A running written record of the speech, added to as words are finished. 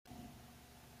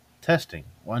Testing.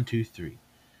 One, two, three.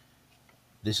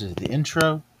 This is the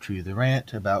intro to the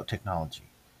rant about technology.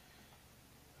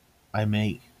 I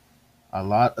make a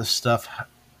lot of stuff,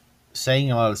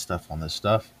 saying a lot of stuff on this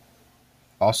stuff.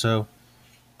 Also,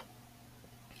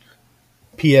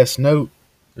 P.S. note,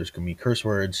 there's going to be curse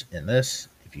words in this.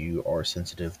 If you are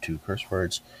sensitive to curse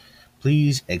words,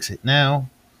 please exit now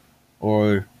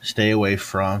or stay away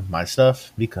from my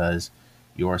stuff because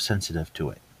you are sensitive to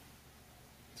it.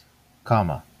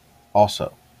 Comma.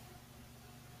 Also,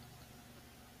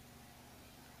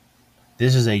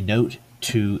 this is a note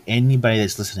to anybody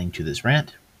that's listening to this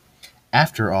rant.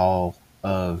 After all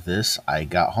of this, I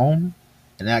got home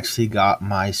and actually got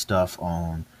my stuff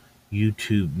on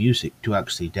YouTube Music to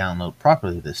actually download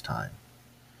properly this time.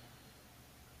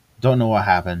 Don't know what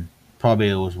happened. Probably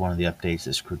it was one of the updates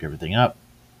that screwed everything up.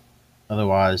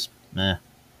 Otherwise, meh.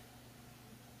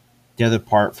 The other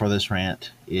part for this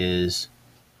rant is,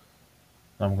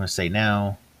 what I'm going to say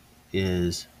now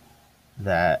is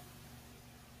that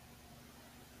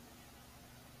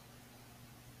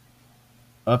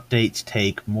updates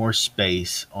take more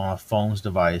space on a phone's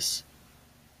device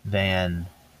than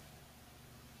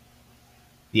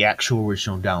the actual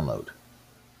original download,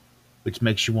 which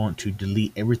makes you want to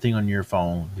delete everything on your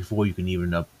phone before you can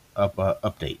even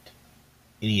update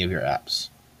any of your apps.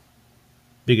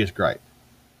 Biggest gripe.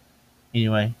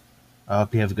 Anyway, I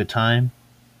hope you have a good time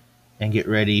and get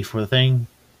ready for the thing.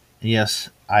 And yes,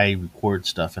 I record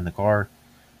stuff in the car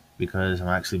because I'm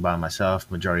actually by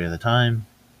myself majority of the time.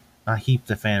 I keep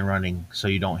the fan running so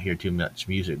you don't hear too much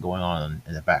music going on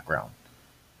in the background.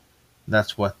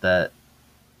 That's what that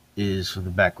is for the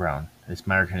background. It's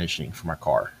my air conditioning for my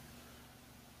car.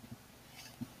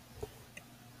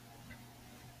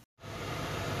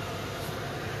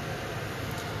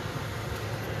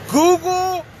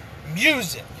 Google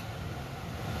Music.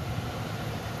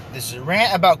 This is a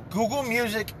rant about Google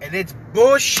Music and its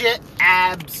bullshit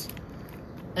abs,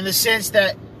 in the sense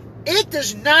that it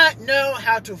does not know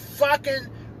how to fucking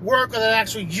work with an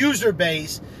actual user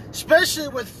base, especially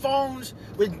with phones,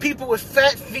 with people with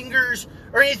fat fingers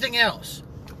or anything else.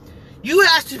 You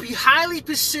have to be highly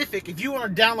specific if you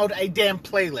want to download a damn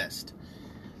playlist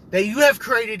that you have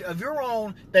created of your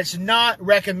own that's not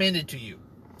recommended to you.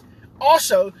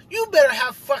 Also, you better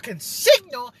have fucking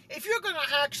signal if you're going to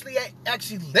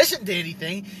actually listen to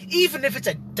anything, even if it's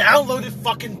a downloaded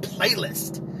fucking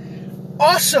playlist.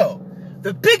 Also,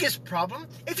 the biggest problem,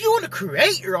 if you want to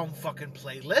create your own fucking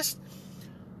playlist,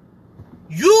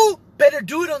 you better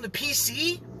do it on the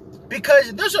PC,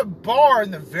 because there's a bar in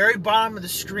the very bottom of the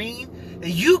screen that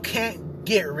you can't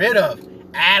get rid of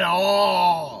at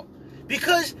all.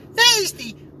 Because that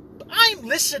is I'm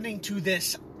listening to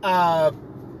this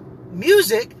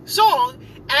music song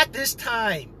at this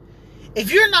time.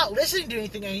 If you're not listening to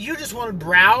anything and you just want to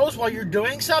browse while you're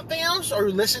doing something else, or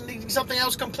listening to something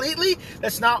else completely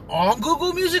that's not on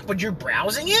Google Music, but you're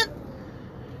browsing it,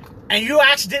 and you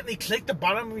accidentally click the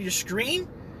bottom of your screen,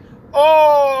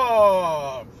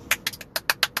 oh,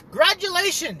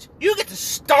 congratulations, you get to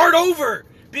start over,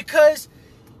 because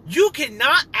you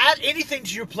cannot add anything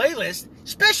to your playlist,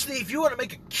 especially if you want to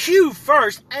make a queue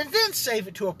first and then save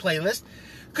it to a playlist,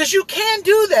 because you can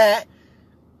do that,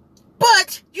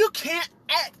 but you can't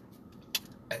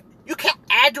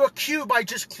add to a queue by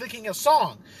just clicking a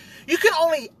song. You can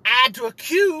only add to a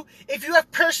queue if you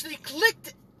have personally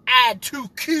clicked add to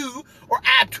queue or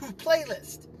add to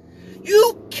playlist.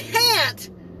 You can't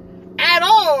at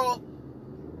all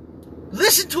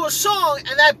listen to a song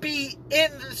and that be in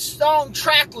the song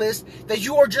track list that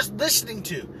you are just listening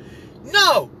to.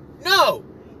 No.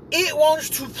 It wants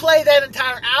to play that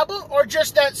entire album or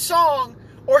just that song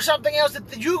or something else that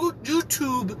the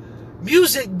YouTube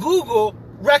Music Google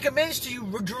recommends to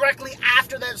you directly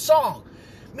after that song.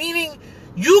 Meaning,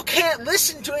 you can't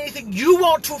listen to anything you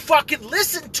want to fucking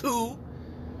listen to.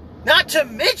 Not to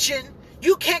mention,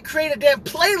 you can't create a damn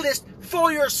playlist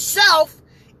for yourself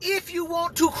if you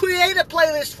want to create a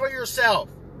playlist for yourself.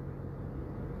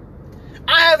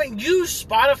 I haven't used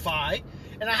Spotify,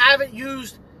 and I haven't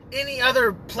used any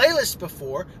other playlist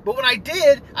before, but when I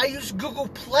did, I used Google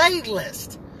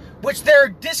Playlist, which they're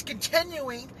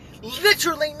discontinuing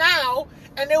literally now,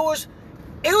 and it was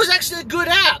actually a good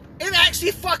app. It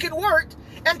actually fucking worked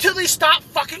until they stopped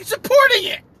fucking supporting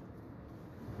it.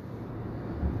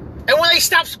 And when they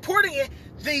stopped supporting it,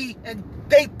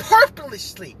 they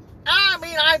purposely,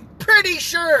 I'm pretty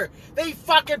sure they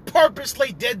fucking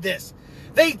purposely did this.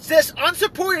 They just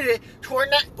unsupported it to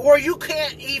where you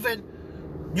can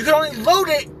only load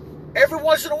it every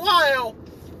once in a while,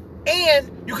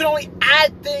 and you can only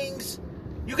add things.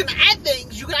 You can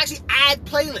actually add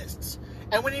playlists.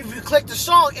 And when you click the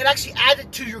song, it actually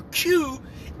added to your queue,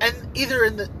 and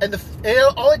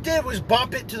all it did was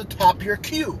bump it to the top of your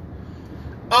queue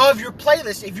of your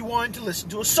playlist if you wanted to listen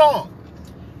to a song.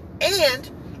 And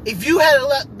if you had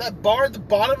that bar at the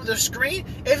bottom of the screen,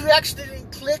 if you accidentally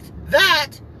clicked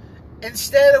that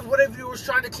instead of whatever you were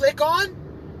trying to click on,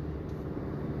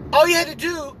 all you had to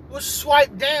do was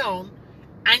swipe down,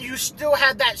 and you still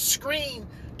had that screen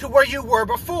to where you were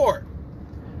before.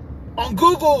 On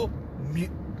Google,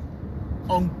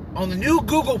 on the new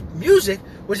Google Music,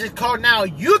 which is called now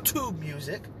YouTube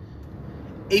Music,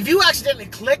 if you accidentally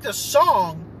click a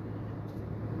song,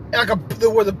 like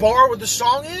where the bar where the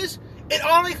song is, it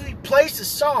automatically plays the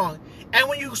song, and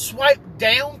when you swipe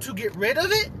down to get rid of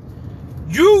it,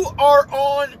 you are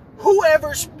on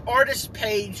whoever's artist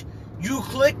page you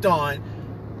clicked on,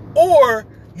 or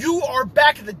you are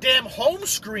back at the damn home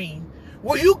screen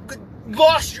where you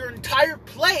lost your entire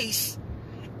place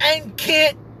and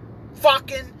can't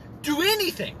fucking do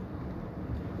anything.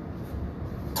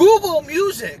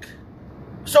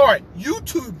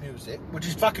 YouTube Music, which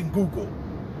is fucking Google,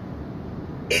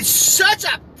 is such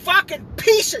a fucking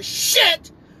piece of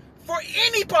shit for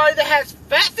anybody that has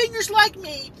fat fingers like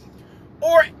me,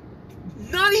 or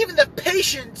not even the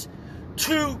patience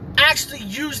to actually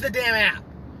use the damn app.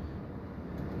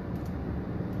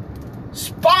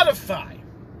 Spotify.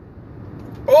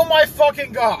 Oh my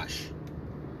fucking gosh.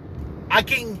 I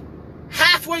can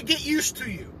halfway get used to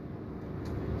you.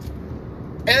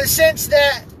 In the sense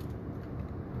that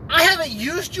I haven't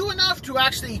used you enough to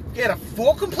actually get a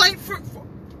full complaint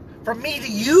from me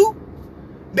to you.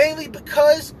 Mainly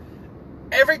because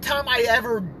every time I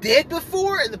ever did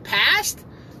before in the past,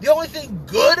 the only thing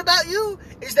good about you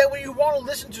is that when you want to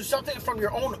listen to something from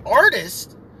your own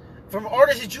artist, from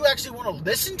artists that you actually want to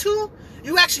listen to,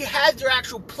 you actually had their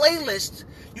actual playlists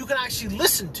you can actually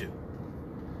listen to.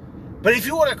 But if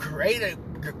you want to create a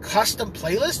custom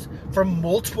playlist from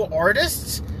multiple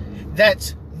artists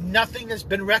that's nothing that's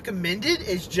been recommended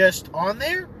is just on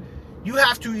there, you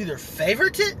have to either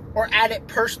favorite it or add it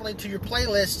personally to your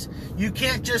playlist. You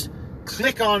can't just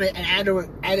click on it and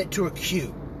add it to a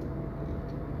queue.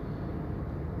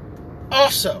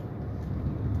 Also,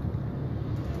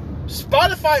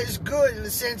 Spotify is good in the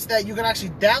sense that you can actually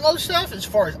download stuff. As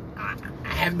far as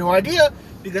I have no idea,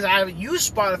 because I haven't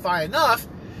used Spotify enough.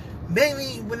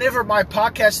 Mainly whenever my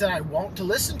podcasts that I want to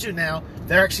listen to now,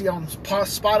 they're actually on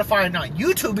Spotify and not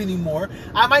YouTube anymore,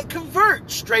 I might convert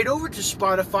straight over to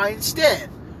Spotify instead.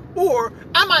 Or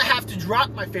I might have to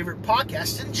drop my favorite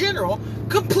podcasts in general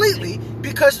completely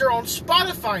because they're on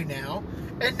Spotify now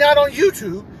and not on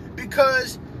YouTube,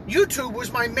 because YouTube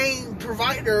was my main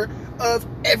provider of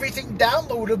everything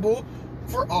downloadable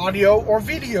for audio or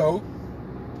video.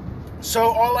 So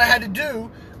all I had to do,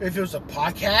 if it was a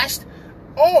podcast,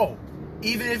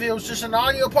 even if it was just an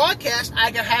audio podcast,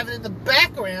 I could have it in the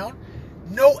background,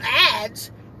 no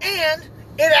ads, and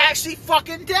it actually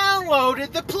fucking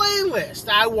downloaded the playlist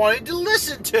I wanted to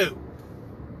listen to.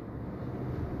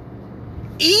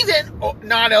 Even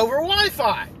not over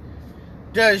Wi-Fi.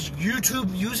 Does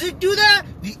YouTube Music do that?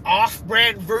 The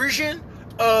off-brand version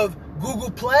of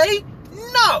Google Play?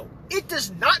 No, it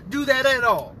does not do that at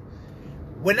all.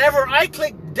 Whenever I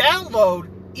click download,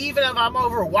 even if I'm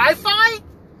over Wi-Fi,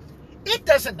 it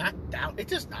does not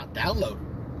download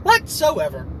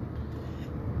whatsoever.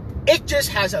 It just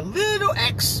has a little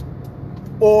X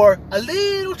or a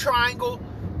little triangle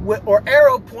or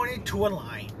arrow pointed to a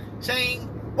line saying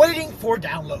waiting for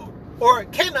download or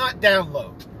cannot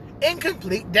download,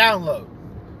 incomplete download,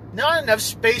 not enough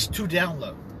space to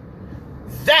download.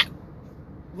 That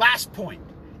last point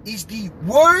is the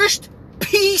worst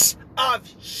piece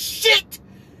of shit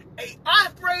an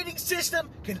operating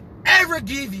system can ever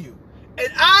give you. And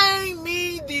I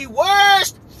mean the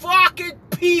worst fucking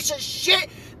piece of shit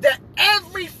that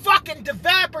every fucking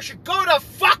developer should go to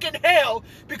fucking hell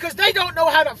because they don't know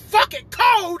how to fucking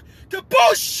code to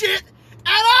bullshit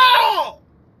at all.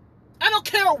 I don't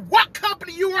care what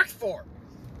company you work for.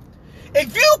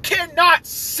 If you cannot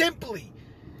simply,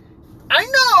 I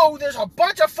know there's a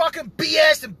bunch of fucking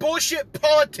BS and bullshit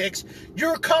politics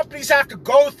your companies have to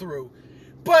go through,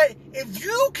 but if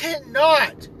you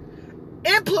cannot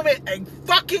implement a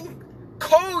fucking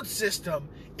code system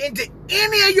into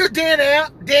any of your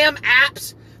damn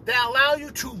apps that allow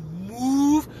you to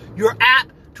move your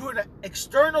app to an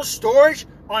external storage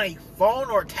on a phone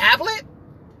or tablet,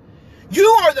 you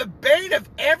are the bane of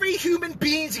every human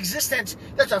being's existence.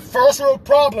 That's a first world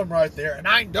problem right there, and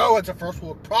I know it's a first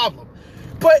world problem.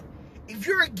 But if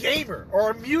you're a gamer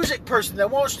or a music person that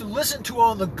wants to listen to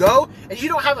on the go and you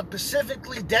don't have a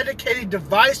specifically dedicated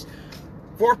device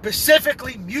for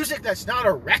specifically music that's not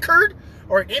a record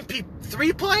or an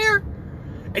MP3 player,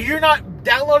 and you're not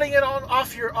downloading it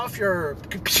off your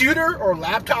computer or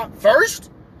laptop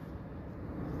first,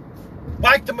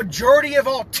 like the majority of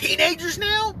all teenagers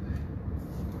now,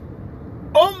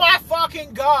 oh my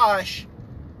fucking gosh,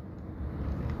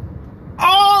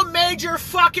 all major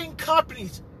fucking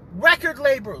companies, record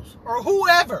labels, or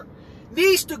whoever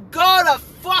needs to go to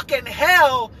fucking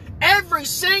hell every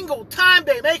single time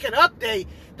they make an update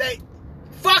that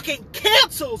fucking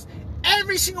cancels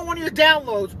every single one of your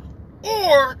downloads,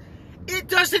 or it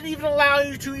doesn't even allow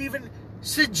you to even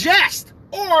suggest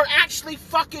or actually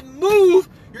fucking move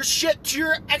your shit to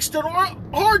your external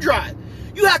hard drive.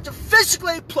 You have to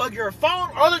physically plug your phone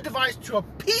or other device to a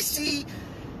PC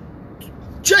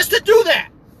just to do that.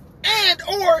 And,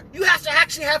 or you have to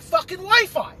actually have fucking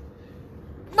Wi-Fi.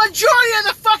 Majority of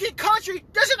the fucking country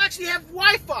doesn't actually have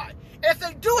Wi-Fi. If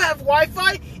they do have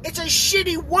Wi-Fi, it's a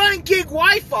shitty 1 gig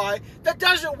Wi-Fi that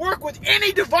doesn't work with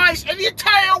any device in the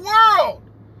entire world.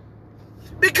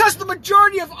 Because the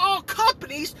majority of all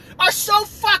companies are so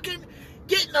fucking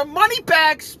getting their money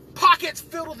bags, pockets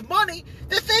filled with money,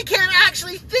 that they can't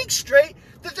actually think straight,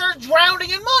 that they're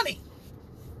drowning in money.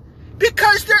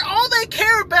 Because all they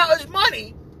care about is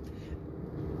money.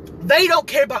 They don't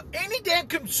care about any damn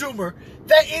consumer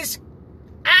that is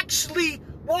actually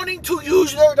wanting to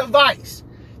use their device.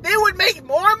 They would make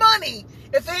more money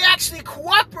if they actually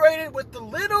cooperated with the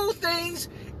little things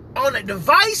on a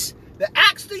device that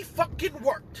actually fucking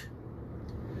worked.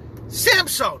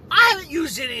 Samsung, I haven't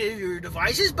used any of your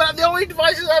devices, but the only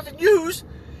devices I haven't used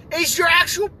is your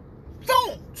actual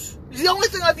phones. It's the only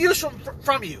thing I've used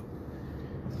from you.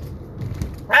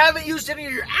 I haven't used any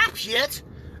of your apps yet.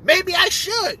 Maybe I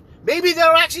should. Maybe they'll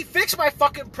actually fix my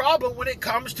fucking problem when it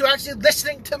comes to actually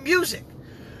listening to music,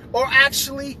 or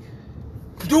actually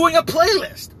doing a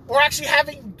playlist, or actually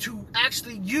having to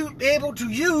actually be able to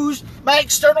use my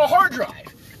external hard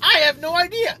drive. I have no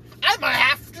idea. I might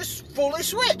have to fully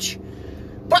switch.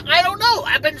 But I don't know.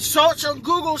 I've been searching on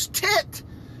Google's tit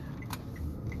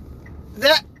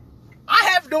that I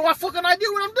have no fucking idea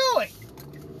what I'm doing.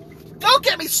 Don't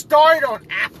get me started on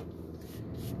Apple.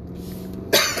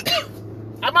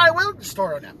 I might well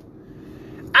start on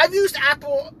Apple. I've used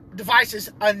Apple devices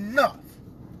enough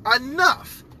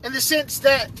in the sense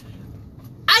that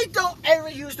I don't ever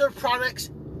use their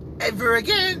products ever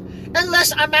again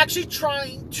unless I'm actually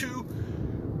trying to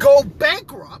go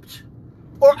bankrupt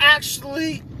or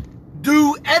actually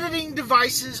do editing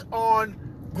devices on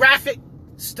graphic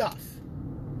stuff.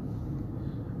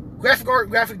 Graphic art,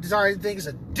 graphic design thing is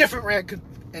a different rant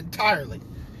entirely.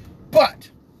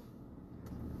 But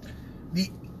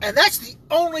and that's the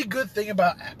only good thing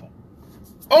about Apple.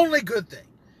 Only good thing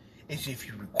is if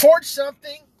you record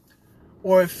something,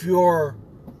 or if you're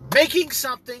making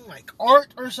something like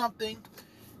art or something,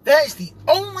 that is the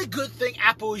only good thing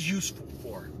Apple is useful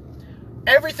for.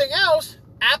 Everything else,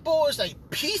 Apple is a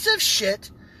piece of shit,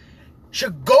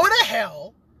 should go to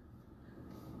hell.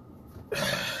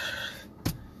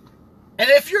 And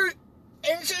it's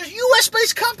a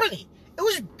US-based company. It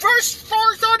was first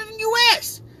started in the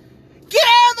US. Get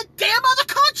out of the damn other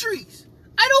countries.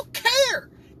 I don't care.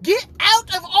 Get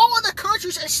out of all other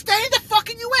countries and stay in the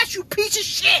fucking US, you piece of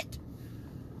shit.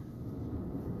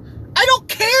 I don't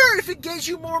care if it gives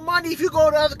you more money if you go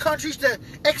to other countries to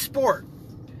export.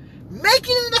 Make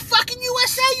it in the fucking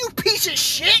USA, you piece of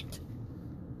shit.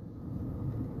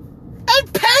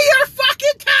 And pay your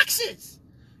fucking taxes.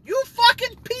 You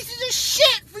fucking pieces of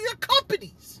shit for your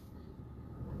companies.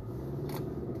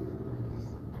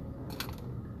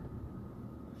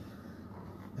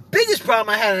 The biggest problem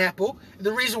I had at Apple, and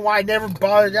the reason why I never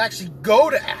bothered to actually go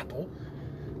to Apple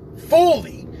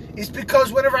fully, is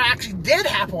because whenever I actually did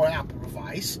have an Apple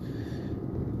device,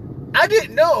 I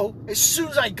didn't know as soon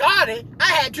as I got it,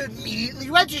 I had to immediately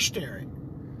register it.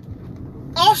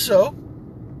 Also,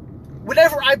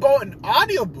 whenever I bought an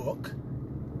audiobook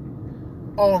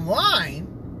online,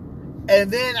 and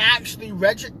then actually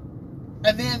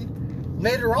and then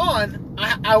later on,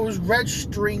 I was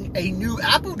registering a new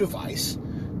Apple device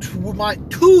to my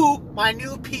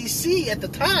new PC at the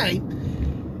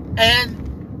time, and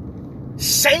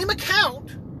same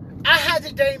account, I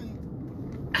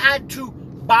had to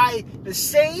buy the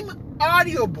same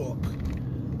audiobook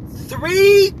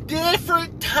 3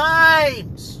 different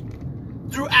times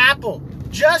through Apple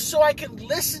just so I can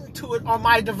listen to it on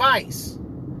my device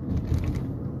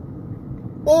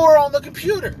or on the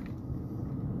computer.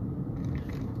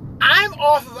 I'm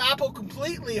off of Apple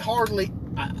completely, hardly,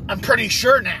 I'm pretty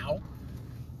sure now,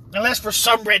 unless for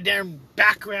some red damn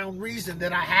background reason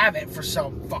that I have it for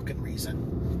some fucking reason.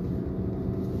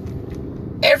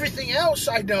 Everything else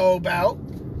I know about,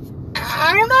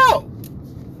 I don't know.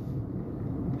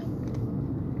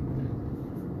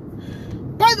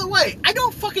 By the way, I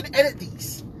don't fucking edit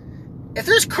these. If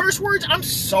there's curse words, I'm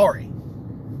sorry.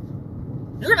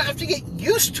 You're gonna have to get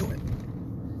used to it.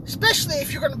 Especially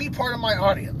if you're gonna be part of my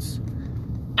audience.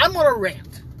 I'm on a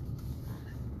rant.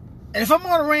 And if I'm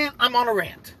on a rant, I'm on a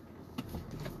rant.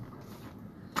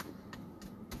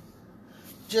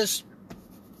 Just,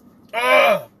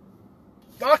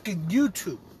 fucking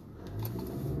YouTube.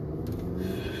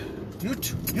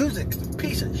 YouTube music's a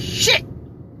piece of shit.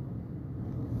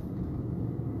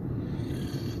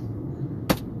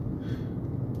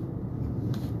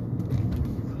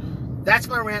 That's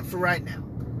my rant for right now.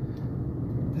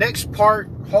 Next part,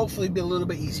 hopefully, be a little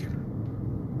bit easier.